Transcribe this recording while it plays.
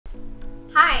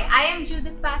Hi, I am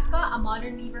Judith Basco, a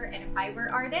modern weaver and a fiber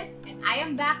artist, and I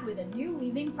am back with a new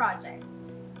weaving project.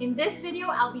 In this video,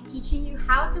 I'll be teaching you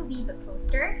how to weave a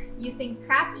coaster using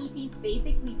Craft Easy's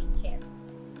basic weaving kit.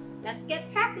 Let's get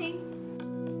crafting!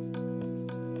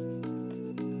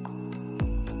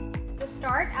 To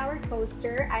start our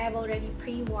coaster, I have already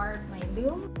pre-warmed my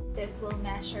loom. This will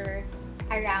measure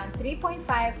around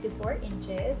 3.5 to 4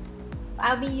 inches.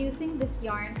 I'll be using this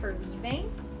yarn for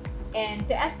weaving. And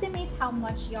to estimate how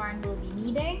much yarn we'll be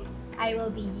needing, I will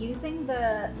be using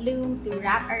the loom to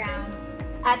wrap around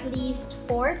at least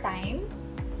 4 times.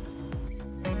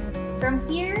 From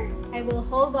here, I will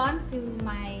hold on to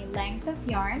my length of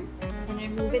yarn and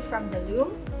remove it from the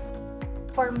loom.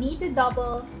 For me to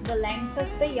double the length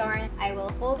of the yarn, I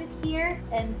will hold it here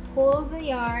and pull the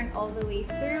yarn all the way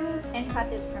through and cut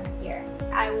it from here.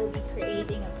 I will be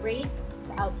creating a braid.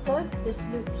 I'll put this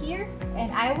loop here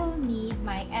and I will need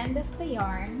my end of the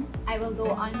yarn. I will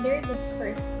go under this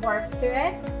first warp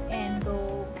thread and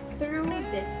go through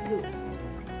this loop.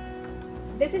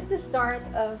 This is the start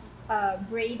of a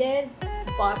braided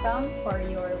bottom for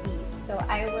your weave. So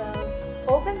I will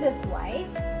open this wide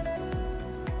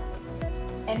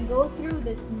and go through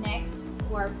this next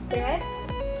warp thread,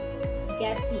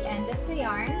 get the end of the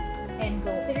yarn and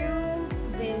go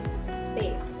through this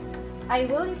space. I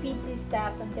will repeat these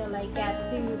steps until I get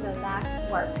to the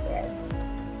last warp thread.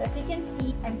 So as you can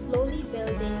see, I'm slowly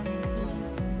building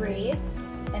these braids,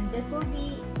 and this will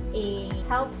be a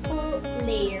helpful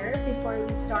layer before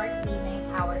we start weaving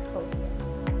our coaster.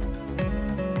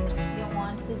 You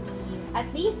want to leave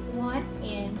at least 1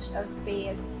 inch of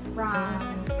space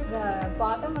from the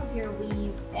bottom of your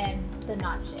weave and the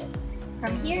notches.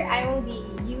 From here, I will be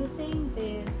using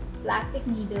this plastic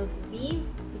needle to weave,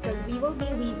 because we will be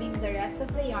weaving the rest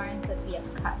of the yarns that we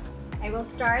have cut. I will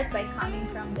start by coming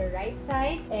from the right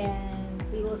side, and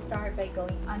we will start by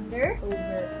going under,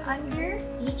 over, under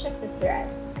each of the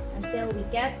threads until we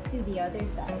get to the other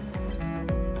side.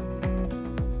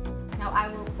 Now I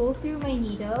will pull through my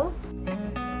needle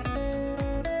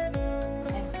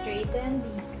and straighten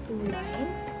these 2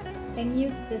 lines and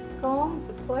use this comb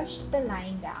to push the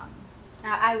line down.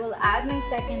 Now I will add my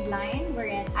second line,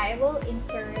 wherein I will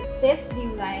insert this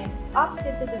new line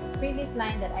opposite to the previous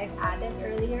line that I've added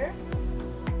earlier.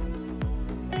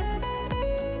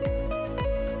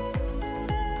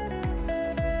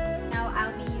 Now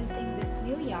I'll be using this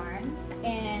new yarn,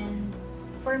 and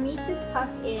for me to tuck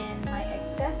in my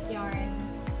excess yarn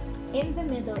in the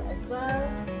middle as well,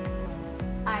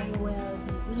 I will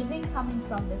be weaving coming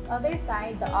from this other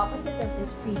side, the opposite of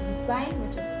this previous line,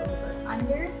 which is over,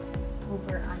 under,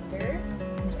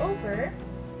 and over.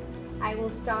 I will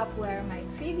stop where my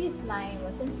previous line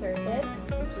was inserted,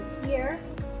 which is here,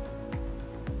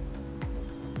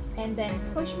 and then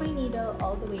push my needle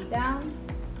all the way down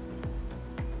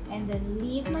and then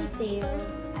leave my tail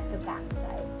at the back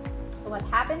side. So what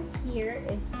happens here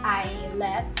is I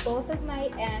let both of my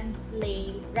ends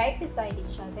lay right beside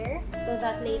each other so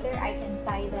that later I can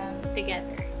tie them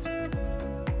together.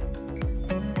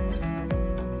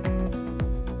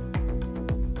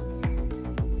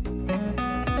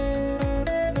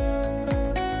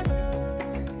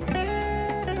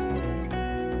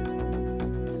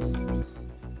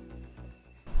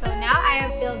 So now I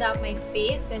have filled out my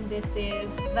space, and this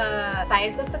is the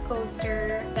size of the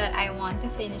coaster that I want to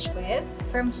finish with.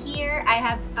 From here, I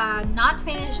have not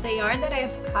finished the yarn that I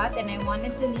have cut, and I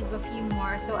wanted to leave a few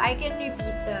more so I can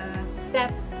repeat the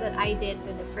steps that I did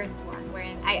with the first one,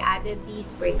 wherein I added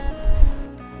these braids.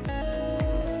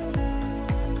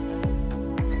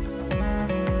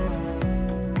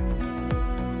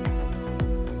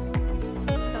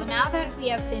 Now that we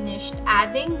have finished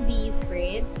adding these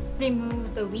braids,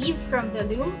 remove the weave from the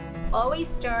loom. Always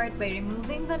start by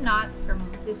removing the knot from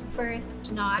this first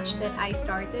notch that I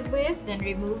started with, then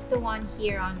remove the one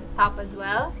here on the top as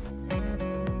well.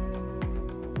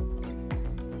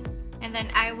 And then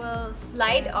I will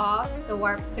slide off the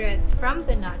warp threads from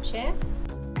the notches.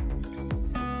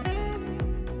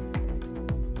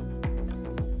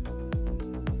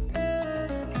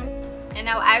 And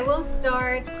now I will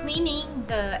start cleaning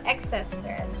the excess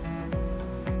threads.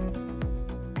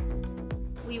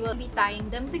 We will be tying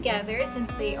them together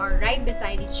since they are right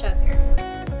beside each other.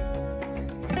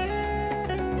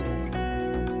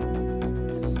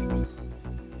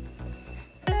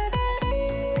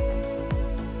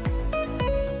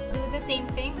 Do the same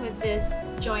thing with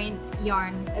this joint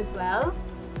yarn as well.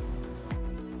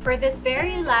 For this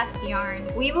very last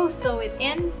yarn, we will sew it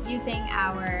in using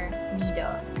our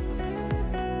needle.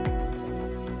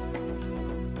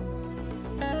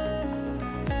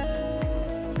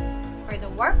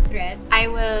 warp threads, I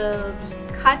will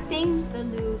be cutting the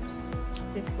loops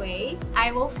this way.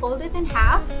 I will fold it in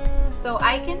half so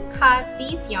I can cut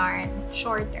these yarns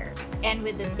shorter and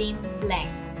with the same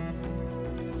length.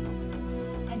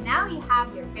 And now you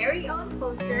have your very own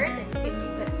poster that you can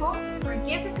use at home or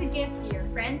give as a gift to your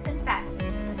friends and family.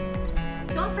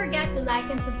 Don't forget to like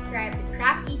and subscribe to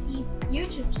Craft Easy's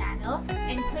YouTube channel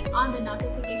and click on the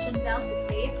notification bell to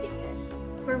stay updated.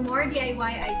 For more DIY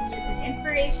ideas and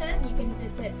inspiration, you can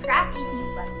visit Craft Easy's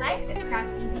website at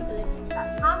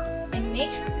crafteasyphilippines.com and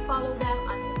make sure to follow them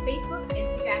on their Facebook,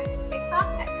 Instagram, and TikTok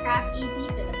at Craft Easy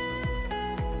Philippines.